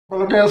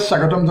সকলোকে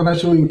স্বাগতম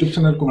জনাইছো ইউটিউব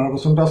চেনেল কুমাৰ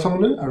বসন্ত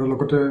আসামলৈ আৰু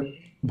লগতে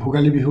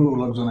ভোগালী বিহুৰ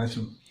ওলগ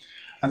জনাইছো।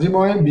 আজি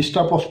মই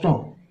 20টা প্ৰশ্ন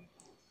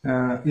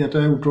ইয়াতে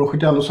উত্তৰ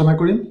সৈতে আলোচনা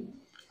কৰিম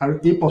আৰু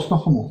এই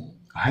প্ৰশ্নসমূহ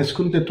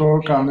হাইস্কুল টেটৰ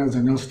কাৰণে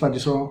জেনেৰেল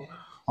ষ্টাডিজৰ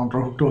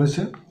অন্তৰ্ভুক্ত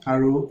হৈছে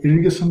আৰু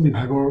ইৰিগেশ্যন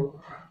বিভাগৰ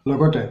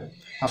লগতে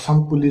আসাম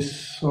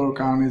পুলিচৰ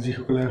কাৰণে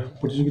যিসকলে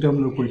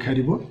প্ৰতিযোগিতামূলক পৰীক্ষা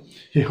দিব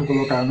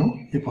সেইসকলৰ কাৰণেও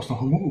এই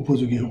প্ৰশ্নসমূহ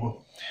উপযোগী হ'ব।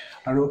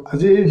 আৰু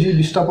আজি যি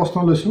 20টা প্ৰশ্ন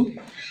লৈছো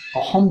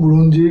অসম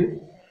বুৰঞ্জীৰ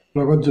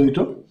লগত জড়িত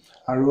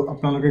আৰু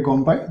আপোনালোকে গম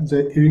পায় যে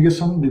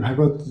ইৰিগেশ্যন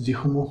বিভাগত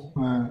যিসমূহ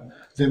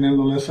জেনেৰেল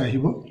নলেজ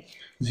আহিব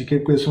জিকে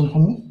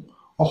কুৱেশ্যনসমূহ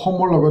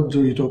অসমৰ লগত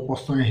জড়িত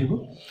প্ৰশ্ন আহিব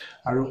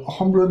আৰু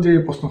অসম বুৰঞ্জীৰ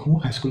এই প্ৰশ্নসমূহ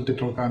হাইস্কুল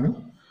টেটৰ কাৰণে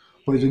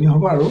প্ৰয়োজনীয়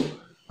হ'ব আৰু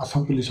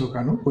আসাম পুলিচৰ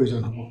কাৰণে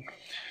প্ৰয়োজন হ'ব।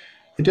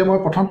 এতিয়া মই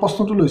প্ৰথম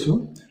প্ৰশ্নটো লৈছো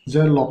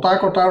যে লতা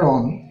কটা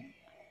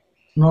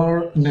ৰণৰ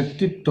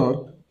নেতৃত্বত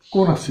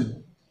কোন আছিল।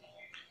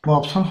 মই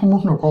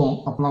অপশ্যনসমূহ নকওঁ,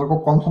 আপোনালোকক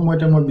কম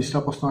সময়তে মই 20টা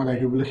প্ৰশ্ন আদায়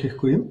কৰিবলৈ শেষ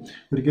কৰিম,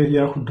 গতিকে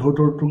ইয়াৰ শুদ্ধ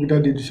উত্তৰটোকেইটা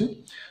দি দিছোঁ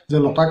যে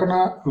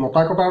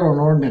লতা কটা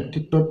ৰণৰ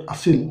নেতৃত্বত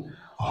আছিল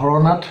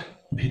হৰনাথ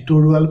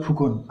ভিতৰুৱাল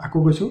ফুকন। আকৌ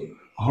কৈছোঁ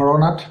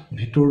হৰনাথ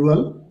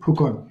ভিতৰুৱাল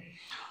ফুকন।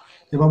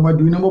 এবাৰ মই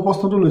 2 নম্বৰ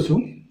প্ৰশ্নটো লৈছোঁ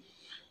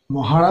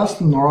মহাৰাজ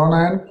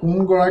নৰনাৰায়ণ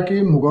কোনগৰাকী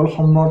মোগল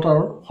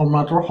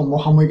সম্ৰাটৰ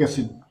সমসাময়িক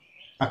আছিল।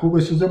 আকৌ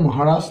কৈছোঁ যে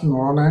মহাৰাজ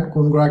নৰনাৰায়ণ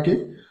কোনগৰাকী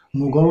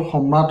মোগল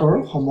সম্ৰাটৰ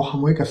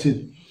সমসাময়িক আছিল।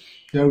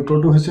 ইয়াৰ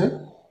উত্তৰটো হৈছে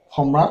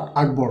সম্ৰাট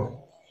আকবৰ।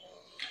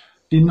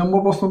 3 নম্বৰ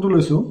প্ৰশ্নটো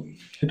লৈছোঁ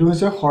সেইটো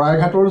হৈছে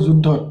শৰাইঘাটৰ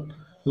যুদ্ধত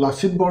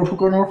লাচিত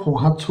বৰফুকনৰ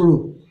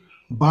সৌহাৰ্দস্বৰূপ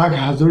বাঘ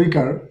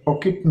হাজৰিকাৰ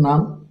প্ৰকৃত নাম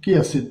কি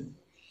আছিল।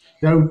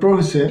 ইয়াৰ উত্তৰ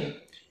হৈছে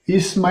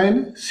ইছমাইল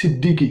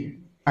ছিদ্দিকী।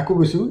 আকৌ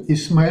কৈছোঁ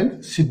ইছমাইল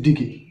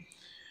ছিদ্দিকী।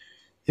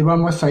 এবাৰ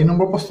মই 4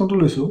 নম্বৰ প্ৰশ্নটো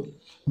লৈছোঁ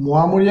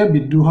মোৱামৰীয়া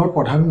বিদ্ৰোহৰ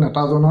প্ৰধান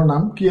নেতাজনৰ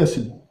নাম কি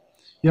আছিল।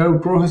 ইয়াৰ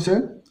উত্তৰ হৈছে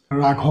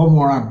ৰাঘৱ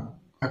মৰাণ।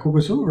 আকৌ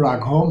কৈছোঁ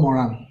ৰাঘৱ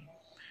মৰাণ।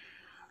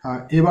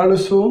 এইবাৰ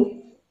লৈছোঁ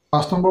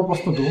 5 নম্বৰ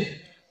প্ৰশ্নটো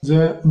যে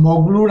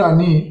মগলু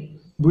ৰাণী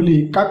বুলি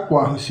কাক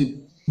কোৱা হৈছিল।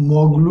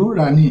 মগলু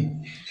ৰাণী।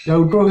 ইয়াৰ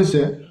উত্তৰ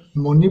হৈছে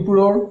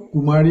মণিপুৰৰ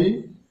কুমাৰী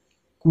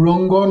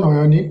কুৰংগ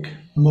নয়নীক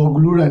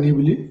মগলু ৰাণী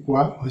বুলি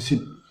কোৱা হৈছিল।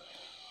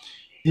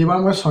 এইবাৰ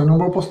মই 6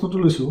 নম্বৰ প্ৰশ্নটো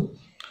লৈছোঁ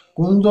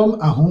কোনজন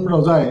আহোম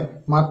ৰজাই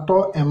মাত্ৰ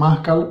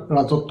এমাহকাল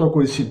ৰাজত্ব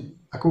কৰিছিল।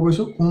 আকৌ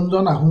কৈছোঁ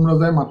কোনজন আহোম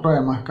ৰজাই মাত্ৰ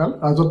এমাহকাল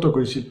ৰাজত্ব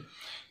কৰিছিল।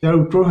 ইয়াৰ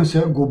উত্তৰ হৈছে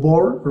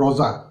গোবৰ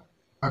ৰজা।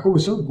 আকৌ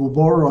কৈছোঁ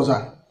গোবৰ ৰজা।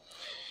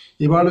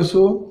 এইবাৰ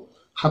লৈছোঁ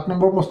 7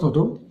 নম্বৰ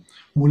প্ৰশ্নটো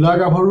মূলা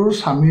গাভৰুৰ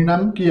স্বামীৰ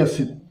নাম কি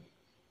আছিল।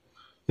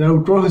 ইয়াৰ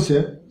উত্তৰ হৈছে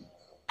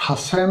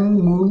থাচেন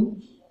মুং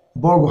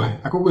বৰগোহাঁই।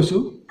 আকৌ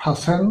কৈছোঁ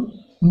থাচেন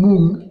মুং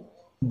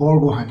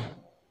বৰগোহাঁই।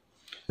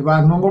 এইবাৰ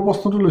 8 নম্বৰ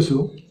প্ৰশ্নটো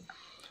লৈছোঁ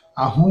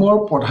আহোমৰ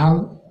প্ৰধান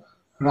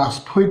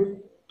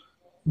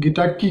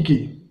ৰাজফৈদগীতা কি কি।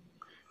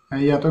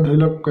 ইয়াতে ধৰি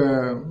লওক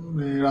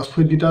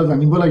ৰাজফৈদগীতা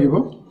জানিব লাগিব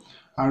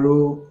আৰু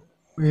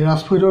এই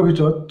ৰাজফৈদৰ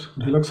ভিতৰত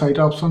ধৰি লওক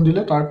 4টা অপশ্যন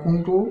দিলে তাৰ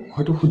কোনটো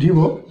হয়তো সুধিব,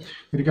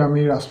 গতিকে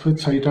আমি ৰাজফৈদ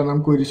 4টা নাম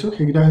কৈ দিছোঁ।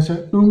 সেইকেইটা হৈছে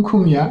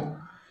টুংখুমীয়া,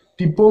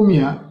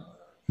 টিপমীয়া,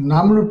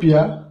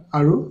 নামৰূপীয়া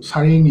আৰু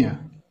চাৰিঙীয়া।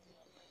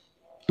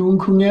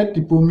 টুংখুমীয়া,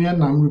 টিপমীয়া,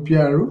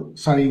 নামৰূপীয়া আৰু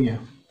চাৰিঙীয়া।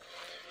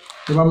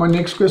 এবাৰ মই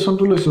নেক্সট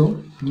কুৱেশ্যনটো লৈছোঁ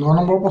 9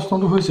 নম্বৰ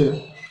প্ৰশ্নটো হৈছে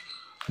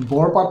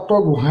বৰপাত্ৰ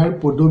গোহাঁইৰ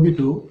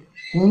পদবীটো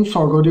কোন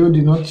স্বৰ্গদেউ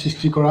দিনত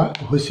সৃষ্টি কৰা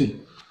হৈছিল।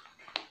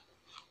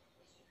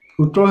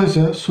 উত্তৰ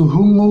হৈছে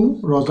চুহুংমুং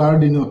ৰজাৰ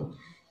দিনত।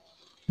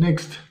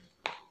 নেক্সট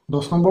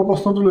 10 নম্বৰ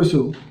প্ৰশ্নটো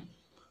লৈছোঁ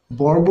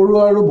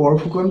বৰবৰুৱা আৰু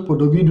বৰফুকন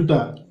পদবী দুটা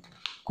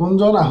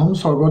কোনজন আহোম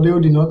স্বৰ্গদেউৰ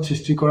দিনত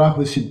সৃষ্টি কৰা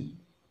হৈছিল।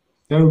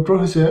 ইয়াৰ উত্তৰ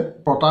হৈছে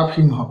প্ৰতাপ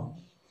সিংহ।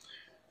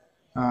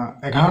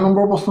 11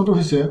 নম্বৰ প্ৰশ্নটো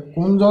হৈছে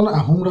কোনজন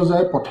আহোম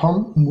ৰজাই প্ৰথম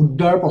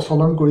মুদ্ৰাৰ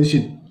প্ৰচলন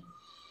কৰিছিল।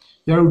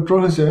 ইয়াৰ উত্তৰ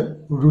হৈছে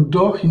ৰুদ্ৰ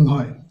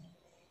সিংহই।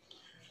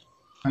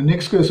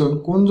 নেক্সট কুৱেশ্যন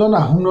কোনজন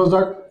আহোম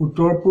ৰজাক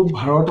উত্তৰ পূব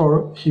ভাৰতৰ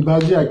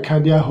শিৱাজী আখ্যা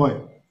দিয়া হয়।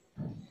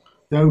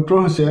 ইয়াৰ উত্তৰ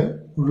হৈছে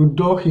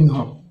ৰুদ্ৰ সিংহ।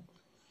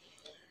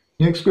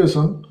 নেক্সট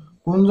কুৱেশ্যন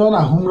কোনজন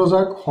আহোম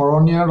ৰজাক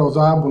শৰণীয়া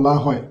ৰজা বোলা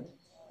হয়।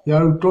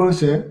 ইয়াৰ উত্তৰ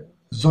হৈছে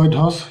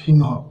জয়ধ্বজ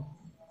সিংহ।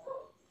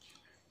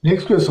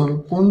 নেক্সট কুৱেশ্যন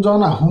কোনজন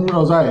আহোম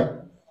ৰজাই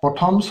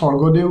প্ৰথম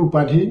স্বৰ্গদেউ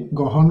উপাধি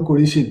গ্ৰহণ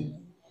কৰিছিল।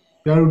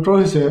 ইয়াৰ উত্তৰ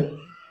হৈছে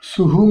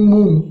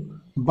চুহুংমুং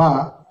বা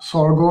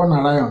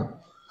স্বৰ্গনাৰায়ণ।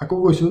 আকৌ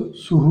কৈছোঁ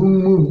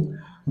চুহুংমুং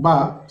বা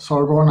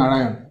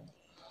স্বৰ্গনাৰায়ণ।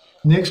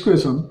 নেক্সট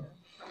কুৱেশ্যন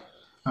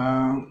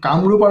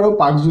কামৰূপ আৰু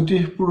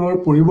প্ৰাগজ্যোতিষপুৰৰ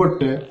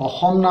পৰিৱৰ্তে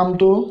অসম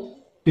নামটো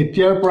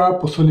কেতিয়াৰ পৰা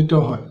প্ৰচলিত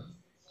হয়।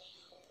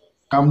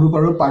 কামৰূপ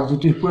আৰু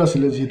প্ৰাগজ্যোতিষপুৰ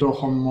আছিলে যিহেতু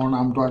অসমৰ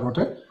নামটো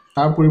আগতে,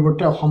 তাৰ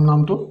পৰিৱৰ্তে অসম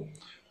নামটো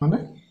মানে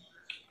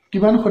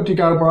কিমান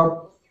শতিকাৰ পৰা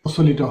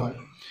প্ৰচলিত হয়।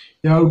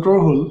 ইয়াৰ উত্তৰ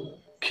হ'ল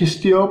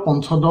খ্ৰীষ্টীয়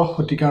 15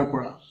 শতিকাৰ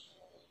পৰা।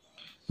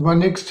 এবাৰ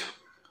নেক্সট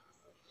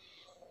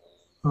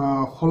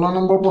 16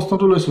 নম্বৰ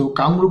প্ৰশ্নটো লৈছোঁ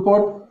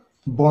কামৰূপত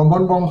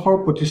বৰ্মন বংশৰ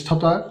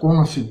প্ৰতিষ্ঠাতা কোন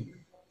আছিল।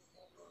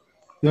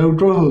 ইয়াৰ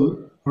উত্তৰ হ'ল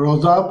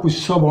ৰজা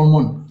পুষ্য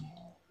বৰ্মন।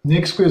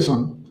 নেক্সট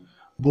কুৱেশ্যন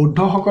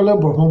বৌদ্ধসকলে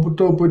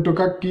ব্ৰহ্মপুত্ৰ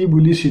উপত্যকাক কি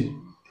বুলিছিল।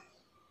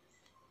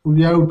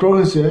 ইয়াৰ উত্তৰ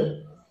হৈছে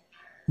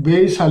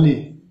বেইচালি।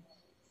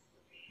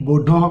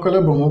 বৌদ্ধসকলে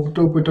ব্ৰহ্মপুত্ৰ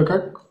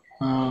উপত্যকাক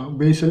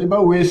বেইচালি বা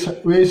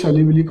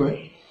ৱেইচালি বুলি কয়,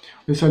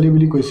 ৱেইচালি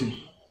বুলি কৈছিল।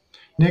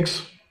 নেক্সট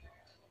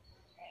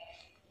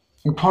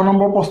 18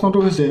 নম্বৰ প্ৰশ্নটো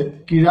হৈছে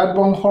কিৰাত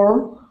বংশৰ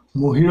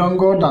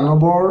মহিৰংগ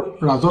দানৱৰ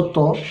ৰাজত্ব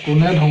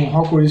কোনে ধ্বংস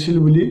কৰিছিল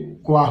বুলি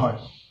কোৱা হয়?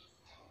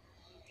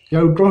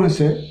 ইয়াৰ উত্তৰ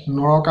হৈছে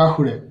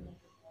নৰকাসুৰে।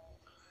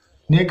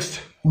 নেক্সট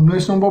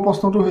 19 নম্বৰ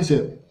প্ৰশ্নটো হৈছে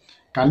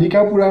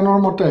কালিকা পুৰাণৰ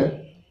মতে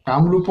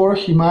কামৰূপৰ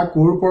সীমা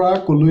ক'ৰ পৰা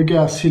ক'লৈকে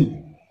আছিল?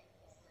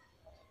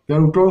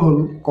 ইয়াৰ উত্তৰ হ'ল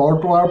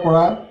কৰতোৱাৰ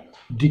পৰা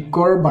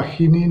দিক্কৰ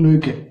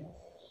বাসিনীলৈকে।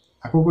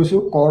 আকৌ কৈছোঁ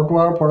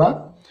কৰতোৱাৰ পৰা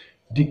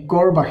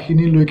দিক্কৰ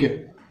বাসিনীলৈকে।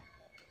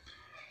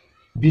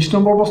 20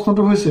 নম্বৰ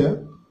প্ৰশ্নটো হৈছে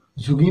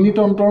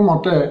যোগিনীতন্ত্ৰৰ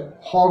মতে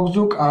শক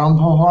যুগ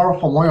আৰম্ভ হোৱাৰ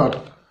সময়ত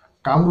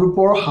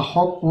কামৰূপৰ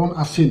শাসক কোন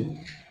আছিল?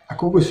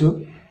 আকৌ কৈছোঁ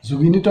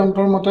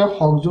যোগিনীতন্ত্ৰৰ মতে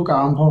শক যুগ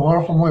আৰম্ভ হোৱাৰ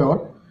সময়ত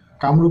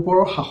কামৰূপৰ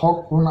শাসক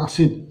কোন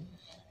আছিল?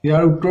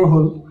 ইয়াৰ উত্তৰ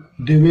হ'ল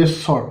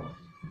দেৱেশ্বৰ।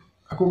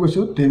 আকৌ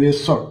কৈছোঁ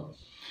দেৱেশ্বৰ।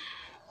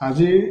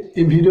 আজিৰ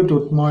এই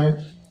ভিডিঅ'টোত মই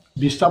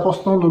 20টা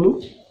প্ৰশ্ন ল'লোঁ।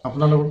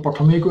 আপোনালোকক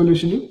প্ৰথমেই কৈ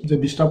লৈছিলোঁ যে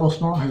 20টা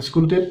প্ৰশ্ন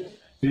হাইস্কুল টেট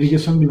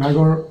ইৰিগেশ্যন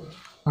বিভাগৰ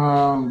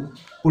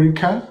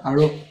পৰীক্ষা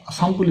আৰু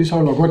আসাম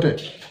পুলিচৰ লগতে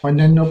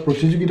অন্যান্য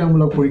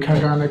প্ৰতিযোগিতামূলক পৰীক্ষাৰ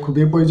কাৰণে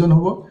খুবেই প্ৰয়োজন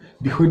হ'ব।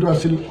 বিষয়টো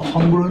আছিল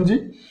অসম বুৰঞ্জী।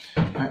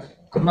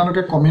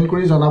 আপোনালোকে কমেণ্ট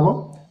কৰি জনাব।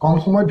 কম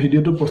সময়ত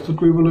ভিডিঅ'টো প্ৰস্তুত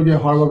কৰিবলগীয়া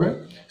হোৱাৰ বাবে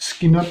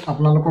স্ক্ৰীনত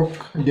আপোনালোকক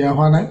দিয়া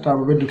হোৱা নাই, তাৰ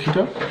বাবে দুখিত।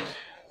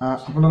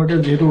 আপোনালোকে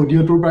যেহেতু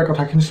অডিঅ'টোৰ পৰাই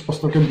কথাখিনি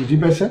স্পষ্টকৈ বুজি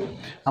পাইছে,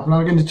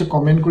 আপোনালোকে নিশ্চয়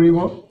কমেণ্ট কৰিব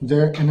যে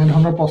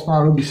এনেধৰণৰ প্ৰশ্ন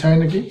আৰু বিচাৰে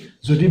নেকি।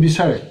 যদি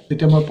বিচাৰে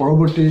তেতিয়া মই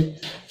পৰৱৰ্তী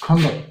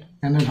খণ্ডত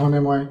এনেধৰণে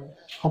মই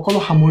সকলো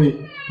সামৰি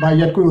বা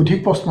ইয়াতকৈ অধিক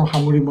প্ৰশ্ন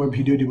সামৰি মই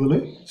ভিডিঅ' দিবলৈ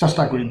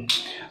চেষ্টা কৰিম।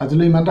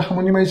 আজিলৈ ইমানটা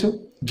সামৰণি মাৰিছোঁ।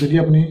 যদি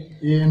আপুনি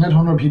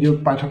এনেধৰণৰ ভিডিঅ'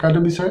 পাই থকাটো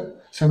বিচাৰে,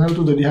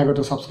 চেনেলটো যদি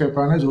আগতে ছাবস্ক্ৰাইব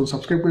কৰা নাই জৰুৰ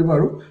ছাবস্ক্ৰাইব কৰিব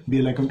আৰু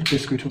বেল আইকনটো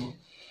প্ৰেছ কৰি থ'ব।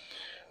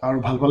 আৰু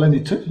ভাল পালে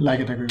নিশ্চয় লাইক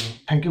এটা কৰিব।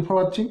 থেংক ইউ ফৰ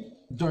ৱাচিং।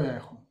 জয় আই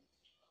অসম।